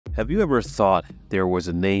Have you ever thought there was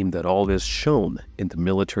a name that always shone in the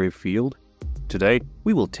military field? Today,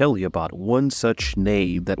 we will tell you about one such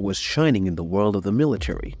name that was shining in the world of the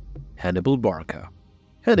military, Hannibal Barca.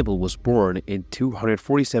 Hannibal was born in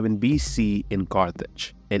 247 BC in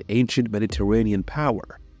Carthage, an ancient Mediterranean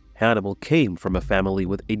power. Hannibal came from a family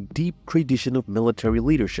with a deep tradition of military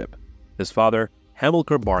leadership. His father, Hannibal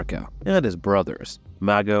Barca, and his brothers,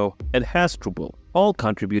 Mago and Hasdrubal, all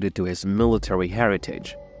contributed to his military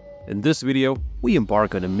heritage. In this video, we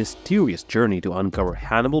embark on a mysterious journey to uncover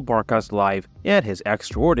Hannibal Barca's life and his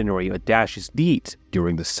extraordinary audacious deeds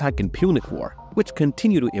during the Second Punic War, which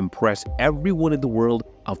continue to impress everyone in the world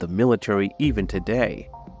of the military even today.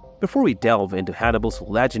 Before we delve into Hannibal's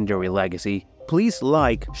legendary legacy, please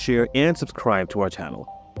like, share, and subscribe to our channel.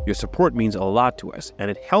 Your support means a lot to us,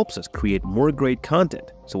 and it helps us create more great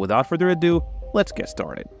content. So without further ado, let's get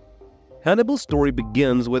started. Hannibal's story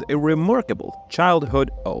begins with a remarkable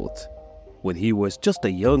childhood oath. When he was just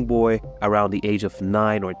a young boy, around the age of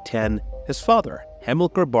 9 or 10, his father, Hannibal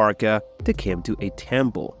Barca, took him to a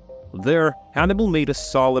temple. There, Hannibal made a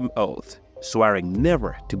solemn oath, swearing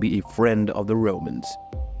never to be a friend of the Romans.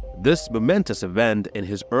 This momentous event in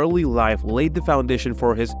his early life laid the foundation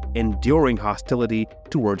for his enduring hostility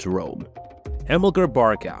towards Rome. Hannibal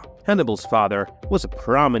Barca, Hannibal's father, was a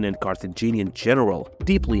prominent Carthaginian general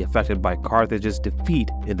deeply affected by Carthage's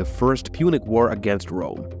defeat in the First Punic War against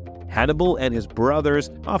Rome. Hannibal and his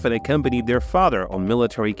brothers often accompanied their father on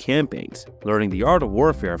military campaigns, learning the art of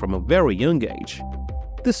warfare from a very young age.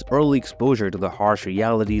 This early exposure to the harsh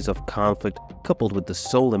realities of conflict, coupled with the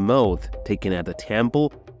solemn oath taken at the temple,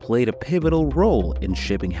 played a pivotal role in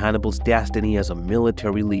shaping Hannibal's destiny as a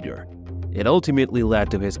military leader. It ultimately led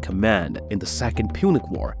to his command in the Second Punic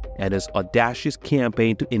War and his audacious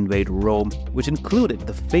campaign to invade Rome, which included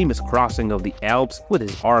the famous crossing of the Alps with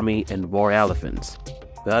his army and war elephants.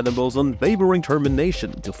 Hannibal's unwavering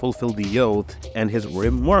determination to fulfill the oath and his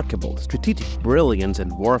remarkable strategic brilliance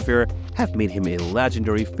in warfare have made him a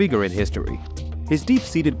legendary figure in history. His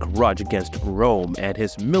deep-seated grudge against Rome and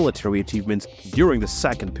his military achievements during the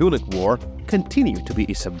Second Punic War continue to be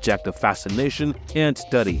a subject of fascination and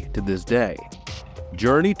study to this day.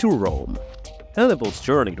 Journey to Rome. Hannibal's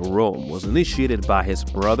journey to Rome was initiated by his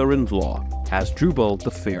brother-in-law, Hasdrubal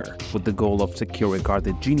the Fair, with the goal of securing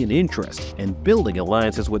Carthaginian interest and building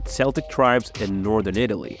alliances with Celtic tribes in northern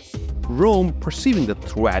Italy. Rome, perceiving the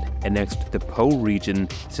threat, annexed the Po region,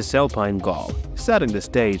 Cisalpine Gaul, setting the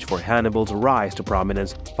stage for Hannibal's rise to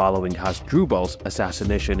prominence following Hasdrubal's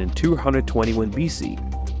assassination in 221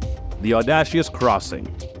 BC. The Audacious Crossing.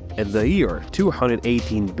 In the year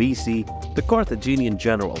 218 BC, the Carthaginian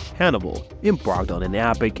general Hannibal embarked on an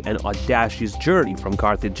epic and audacious journey from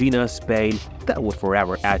Cartagena, Spain, that would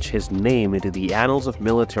forever etch his name into the annals of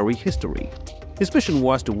military history. His mission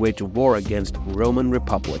was to wage war against the Roman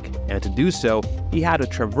Republic, and to do so, he had to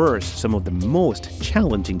traverse some of the most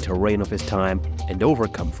challenging terrain of his time and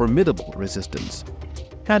overcome formidable resistance.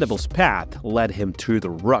 Hannibal's path led him through the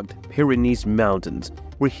rugged Pyrenees Mountains,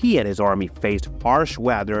 where he and his army faced harsh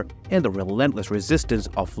weather and the relentless resistance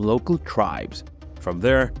of local tribes. From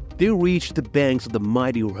there, they reached the banks of the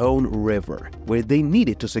mighty Rhone River, where they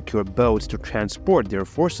needed to secure boats to transport their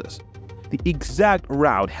forces. The exact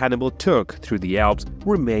route Hannibal took through the Alps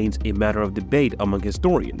remains a matter of debate among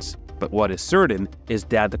historians, but what is certain is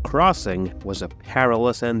that the crossing was a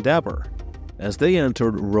perilous endeavor. As they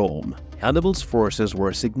entered Rome, Hannibal's forces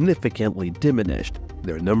were significantly diminished,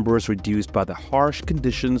 their numbers reduced by the harsh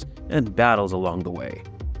conditions and battles along the way.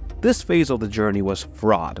 This phase of the journey was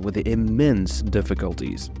fraught with immense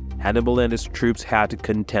difficulties. Hannibal and his troops had to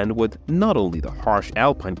contend with not only the harsh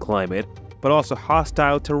alpine climate, but also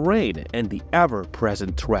hostile terrain and the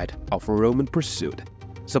ever-present threat of Roman pursuit.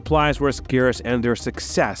 Supplies were scarce and their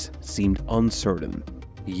success seemed uncertain.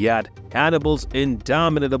 Yet, Hannibal's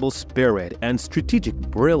indomitable spirit and strategic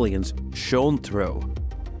brilliance shone through.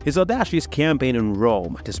 His audacious campaign in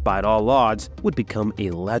Rome, despite all odds, would become a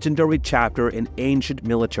legendary chapter in ancient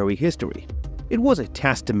military history. It was a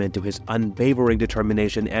testament to his unwavering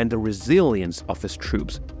determination and the resilience of his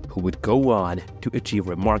troops, who would go on to achieve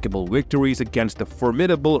remarkable victories against the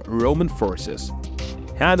formidable Roman forces.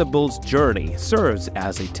 Hannibal's journey serves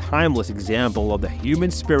as a timeless example of the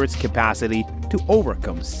human spirit's capacity to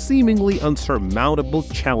overcome seemingly unsurmountable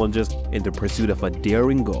challenges in the pursuit of a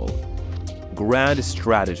daring goal. Grand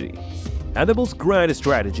Strategy. Hannibal's grand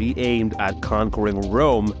strategy aimed at conquering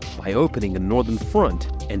Rome by opening a northern front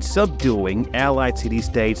and subduing allied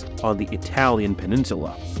city-states on the Italian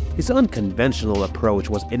peninsula. His unconventional approach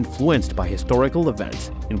was influenced by historical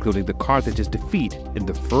events, including the Carthage's defeat in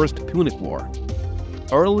the First Punic War.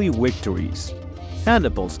 Early victories.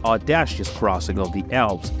 Hannibal's audacious crossing of the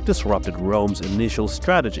Alps disrupted Rome's initial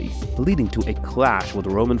strategy, leading to a clash with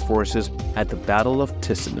Roman forces at the Battle of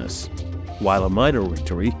Ticinus. While a minor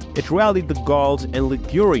victory, it rallied the Gauls and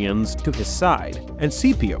Ligurians to his side, and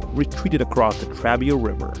Scipio retreated across the Trebia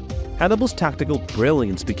River. Hannibal's tactical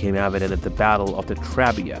brilliance became evident at the Battle of the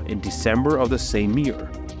Trebia in December of the same year.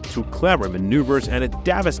 Through clever maneuvers and a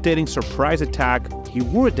devastating surprise attack, he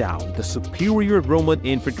wore down the superior Roman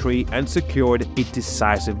infantry and secured a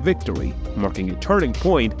decisive victory, marking a turning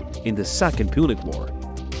point in the Second Punic War.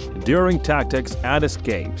 Enduring tactics and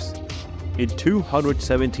escapes. In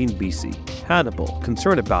 217 BC, Hannibal,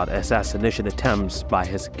 concerned about assassination attempts by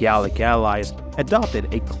his Gallic allies,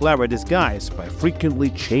 adopted a clever disguise by frequently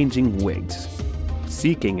changing wigs.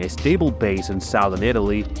 Seeking a stable base in southern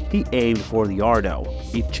Italy, he aimed for the Arno,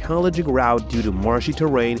 a challenging route due to marshy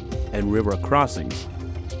terrain and river crossings.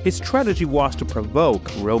 His strategy was to provoke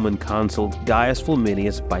Roman consul Gaius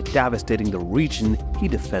Flaminius by devastating the region he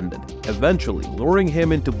defended, eventually luring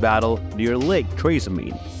him into battle near Lake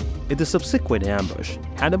Trasimene. In the subsequent ambush,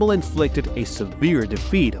 Hannibal inflicted a severe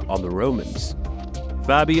defeat on the Romans.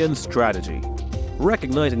 Fabian Strategy.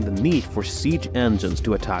 Recognizing the need for siege engines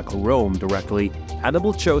to attack Rome directly,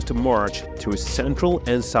 Hannibal chose to march through central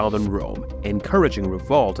and southern Rome, encouraging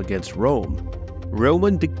revolt against Rome.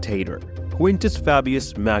 Roman dictator Quintus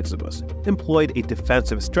Fabius Maximus employed a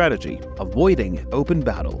defensive strategy, avoiding open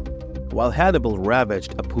battle. While Hannibal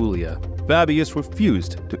ravaged Apulia, Fabius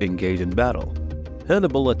refused to engage in battle.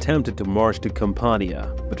 Hannibal attempted to march to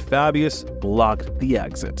Campania, but Fabius blocked the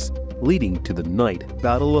exits, leading to the night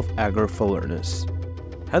Battle of Ager Falernus.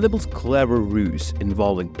 Hannibal's clever ruse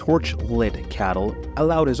involving torch-lit cattle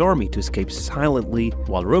allowed his army to escape silently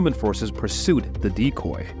while Roman forces pursued the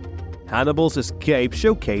decoy. Hannibal's escape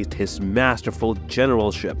showcased his masterful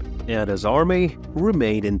generalship, and his army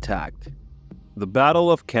remained intact. The Battle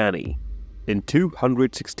of Cannae. In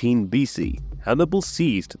 216 BC, Hannibal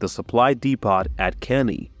seized the supply depot at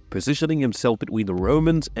Cannae, positioning himself between the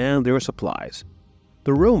Romans and their supplies.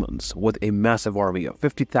 The Romans, with a massive army of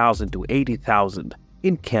 50,000 to 80,000,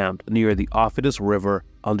 encamped near the Aufidus River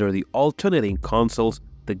under the alternating consuls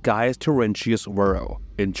the Gaius Terentius Varro,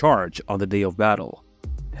 in charge on the day of battle.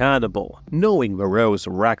 Hannibal, knowing Varro's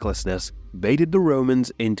recklessness, baited the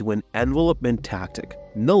Romans into an envelopment tactic,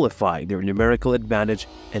 nullifying their numerical advantage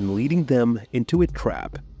and leading them into a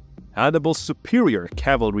trap. Hannibal's superior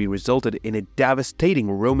cavalry resulted in a devastating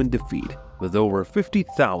Roman defeat, with over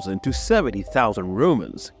 50,000 to 70,000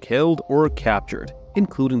 Romans killed or captured,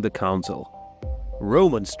 including the consul.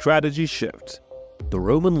 Roman strategy shifts. The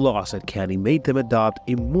Roman loss at Cannae made them adopt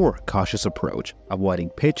a more cautious approach, avoiding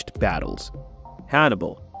pitched battles.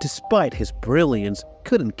 Hannibal, despite his brilliance,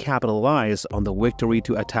 couldn't capitalize on the victory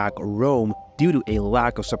to attack Rome due to a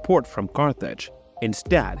lack of support from Carthage.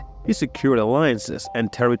 Instead, he secured alliances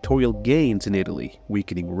and territorial gains in Italy,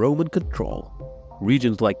 weakening Roman control.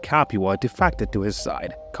 Regions like Capua defected to his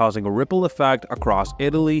side, causing a ripple effect across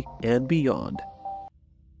Italy and beyond.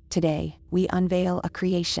 Today, we unveil a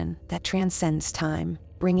creation that transcends time,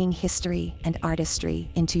 bringing history and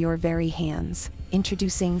artistry into your very hands.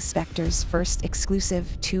 Introducing Spectre's first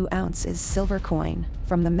exclusive 2 ounces silver coin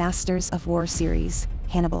from the Masters of War series.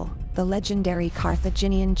 Hannibal, the legendary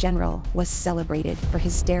Carthaginian general, was celebrated for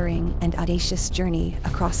his daring and audacious journey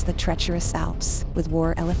across the treacherous Alps with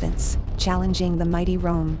war elephants, challenging the mighty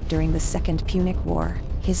Rome during the Second Punic War.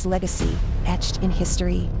 His legacy, etched in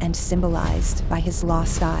history and symbolized by his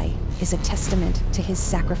lost eye, is a testament to his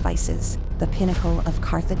sacrifices, the pinnacle of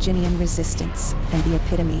Carthaginian resistance and the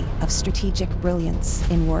epitome of strategic brilliance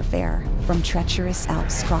in warfare. From treacherous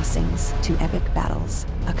Alps crossings to epic battles,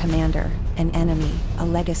 a commander, an enemy, a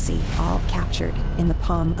legacy, all captured in the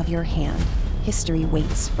palm of your hand. History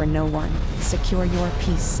waits for no one. Secure your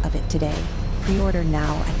piece of it today. Pre-order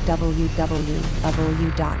now at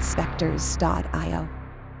www.specters.io.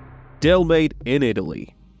 Stalemate in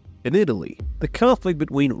Italy. In Italy, the conflict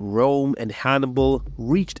between Rome and Hannibal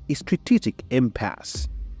reached a strategic impasse.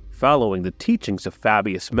 Following the teachings of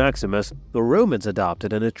Fabius Maximus, the Romans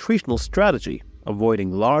adopted an attritional strategy,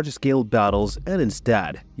 avoiding large-scale battles and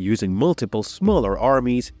instead using multiple smaller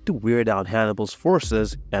armies to wear down Hannibal's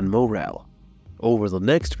forces and morale. Over the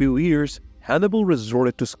next few years, Hannibal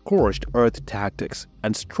resorted to scorched earth tactics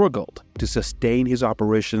and struggled to sustain his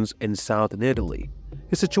operations in southern Italy.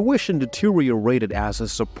 His situation deteriorated as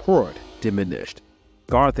his support diminished.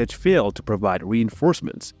 Carthage failed to provide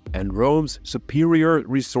reinforcements, and Rome's superior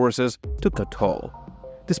resources took a toll.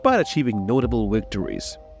 Despite achieving notable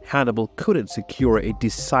victories, Hannibal couldn't secure a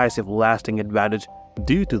decisive lasting advantage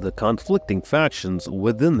due to the conflicting factions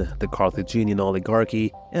within the Carthaginian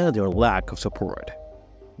oligarchy and their lack of support.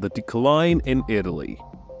 The decline in Italy.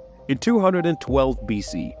 In 212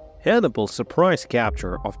 BC, Hannibal's surprise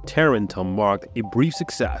capture of Tarentum marked a brief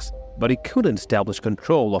success, but he couldn't establish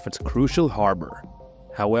control of its crucial harbor.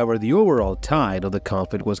 However, the overall tide of the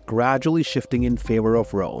conflict was gradually shifting in favor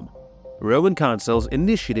of Rome. Roman consuls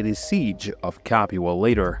initiated a siege of Capua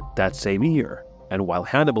later that same year, and while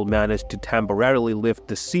Hannibal managed to temporarily lift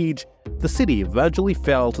the siege, the city eventually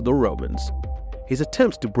fell to the Romans. His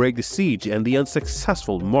attempts to break the siege and the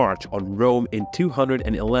unsuccessful march on Rome in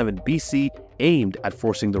 211 BC, aimed at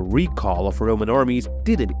forcing the recall of Roman armies,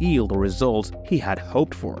 didn't yield the results he had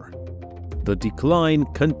hoped for. The decline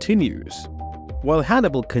continues. While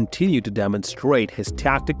Hannibal continued to demonstrate his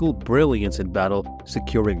tactical brilliance in battle,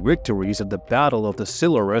 securing victories at the Battle of the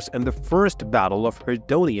Silurus and the First Battle of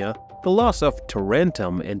Herdonia, the loss of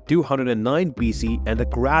Tarentum in 209 BC and the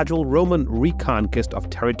gradual Roman reconquest of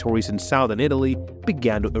territories in southern Italy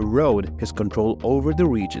began to erode his control over the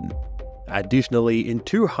region. Additionally, in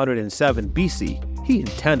 207 BC, he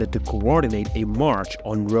intended to coordinate a march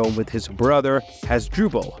on Rome with his brother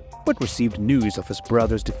Hasdrubal, but received news of his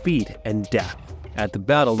brother's defeat and death at the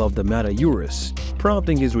Battle of the Metaurus,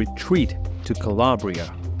 prompting his retreat to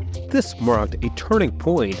Calabria. This marked a turning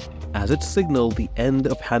point as it signaled the end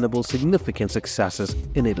of Hannibal's significant successes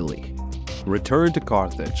in Italy. Return to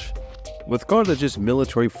Carthage. With Carthage's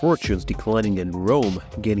military fortunes declining and Rome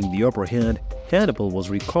gaining the upper hand, Hannibal was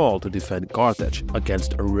recalled to defend Carthage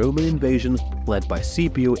against a Roman invasion led by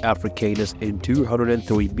Scipio Africanus in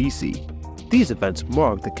 203 BC. These events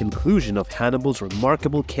marked the conclusion of Hannibal's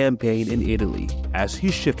remarkable campaign in Italy as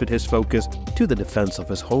he shifted his focus to the defense of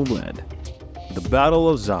his homeland. The Battle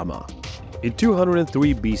of Zama. In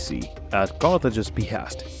 203 BC, at Carthage's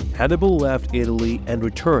behest, Hannibal left Italy and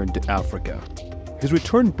returned to Africa. His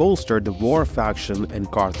return bolstered the war faction in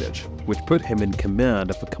Carthage, which put him in command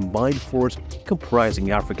of a combined force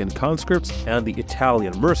comprising African conscripts and the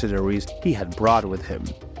Italian mercenaries he had brought with him.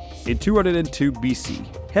 In 202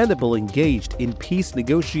 BC, Hannibal engaged in peace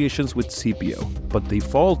negotiations with Scipio, but they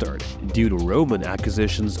faltered due to Roman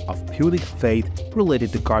accusations of Punic faith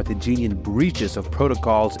related to Carthaginian breaches of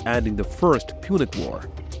protocols ending the First Punic War.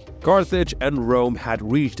 Carthage and Rome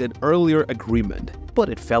had reached an earlier agreement, but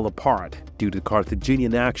it fell apart due to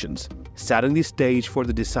Carthaginian actions, setting the stage for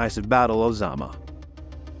the decisive Battle of Zama.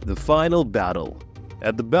 The final battle.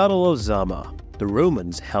 At the Battle of Zama, the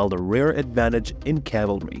Romans held a rare advantage in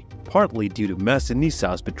cavalry, partly due to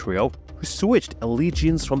Massinissa's betrayal, who switched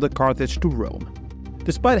allegiance from the Carthage to Rome.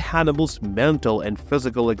 Despite Hannibal's mental and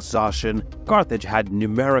physical exhaustion, Carthage had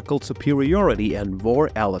numerical superiority and more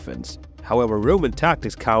elephants. However, Roman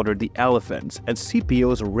tactics countered the elephants, and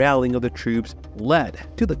Scipio's rallying of the troops led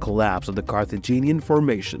to the collapse of the Carthaginian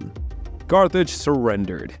formation. Carthage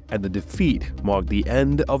surrendered, and the defeat marked the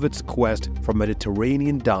end of its quest for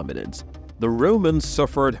Mediterranean dominance. The Romans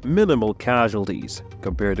suffered minimal casualties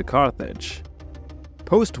compared to Carthage.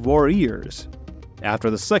 Post-war years. After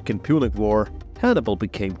the Second Punic War, Hannibal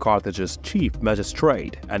became Carthage's chief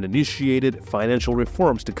magistrate and initiated financial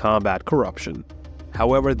reforms to combat corruption.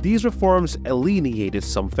 However, these reforms alienated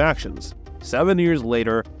some factions. 7 years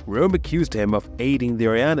later, Rome accused him of aiding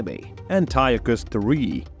their enemy, Antiochus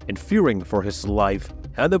III, and fearing for his life,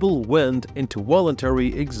 Hannibal went into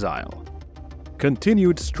voluntary exile.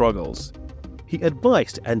 Continued struggles. He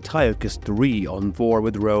advised Antiochus III on war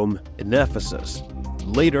with Rome in Ephesus.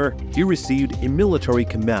 Later, he received a military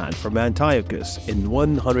command from Antiochus in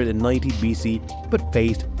 190 BC, but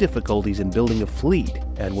faced difficulties in building a fleet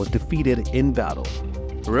and was defeated in battle.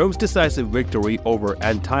 Rome's decisive victory over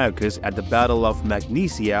Antiochus at the Battle of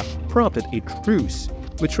Magnesia prompted a truce,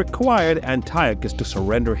 which required Antiochus to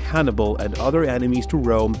surrender Hannibal and other enemies to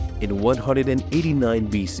Rome in 189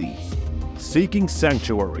 BC. Seeking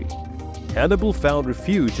sanctuary. Hannibal found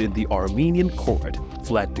refuge in the Armenian court,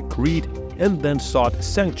 fled to Crete, and then sought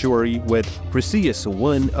sanctuary with Chryseis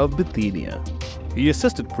I of Bithynia. He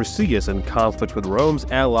assisted Chryseis in conflict with Rome's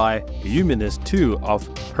ally Eumenes II of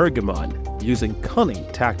Pergamon, using cunning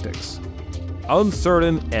tactics.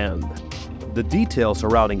 Uncertain end. The details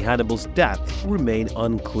surrounding Hannibal's death remain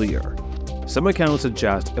unclear. Some accounts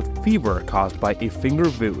suggest a fever caused by a finger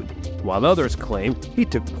wound, while others claim he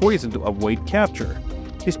took poison to avoid capture.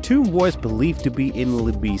 His tomb was believed to be in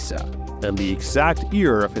Libisa, and the exact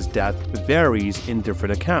year of his death varies in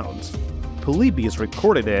different accounts. Polybius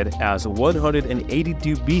recorded it as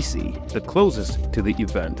 182 BC, the closest to the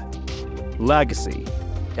event. Legacy.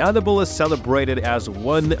 Hannibal is celebrated as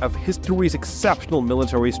one of history's exceptional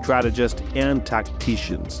military strategists and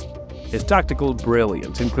tacticians. His tactical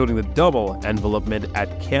brilliance, including the double envelopment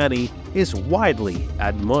at Cannae, is widely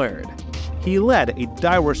admired. He led a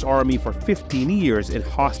diverse army for 15 years in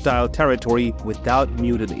hostile territory without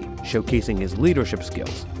mutiny, showcasing his leadership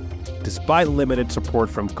skills. Despite limited support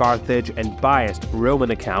from Carthage and biased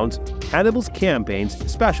Roman accounts, Hannibal's campaigns,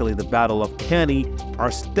 especially the Battle of Cannae,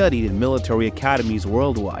 are studied in military academies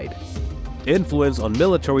worldwide. Influence on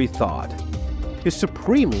military thought. His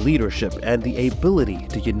supreme leadership and the ability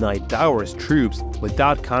to unite diverse troops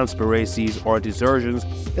without conspiracies or desertions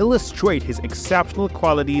illustrate his exceptional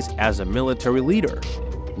qualities as a military leader.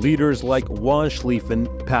 Leaders like von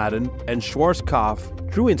Schlieffen, Patton, and Schwarzkopf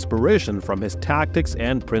drew inspiration from his tactics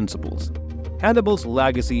and principles. Hannibal's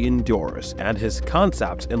legacy endures, and his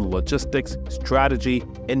concepts in logistics, strategy,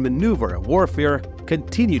 and maneuver warfare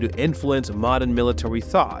continue to influence modern military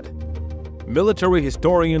thought. Military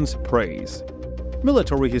historians praise.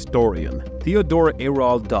 Military historian Theodore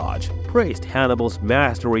Errol Dodge praised Hannibal's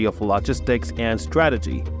mastery of logistics and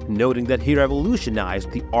strategy, noting that he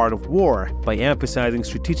revolutionized the art of war by emphasizing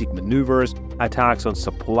strategic maneuvers, attacks on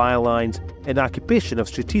supply lines, and occupation of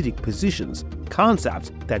strategic positions,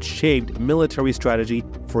 concepts that shaped military strategy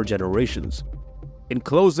for generations. In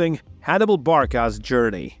closing, Hannibal Barca's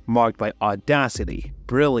journey, marked by audacity,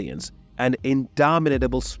 brilliance, and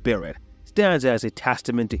indomitable spirit, stands as a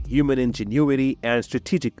testament to human ingenuity and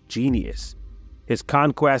strategic genius. His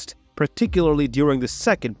conquests, particularly during the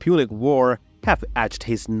Second Punic War, have etched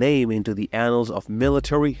his name into the annals of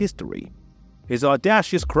military history. His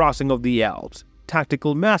audacious crossing of the Alps,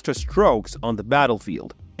 tactical masterstrokes on the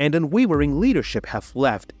battlefield, and unwavering leadership have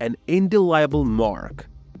left an indelible mark.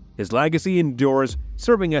 His legacy endures,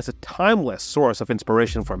 serving as a timeless source of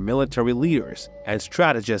inspiration for military leaders and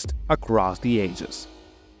strategists across the ages.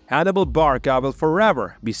 Hannibal Barca will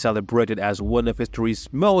forever be celebrated as one of history's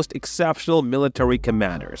most exceptional military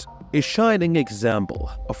commanders, a shining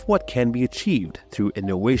example of what can be achieved through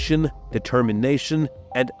innovation, determination,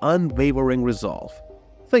 and unwavering resolve.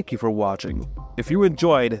 Thank you for watching. If you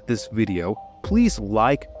enjoyed this video, please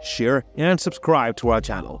like, share, and subscribe to our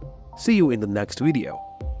channel. See you in the next video.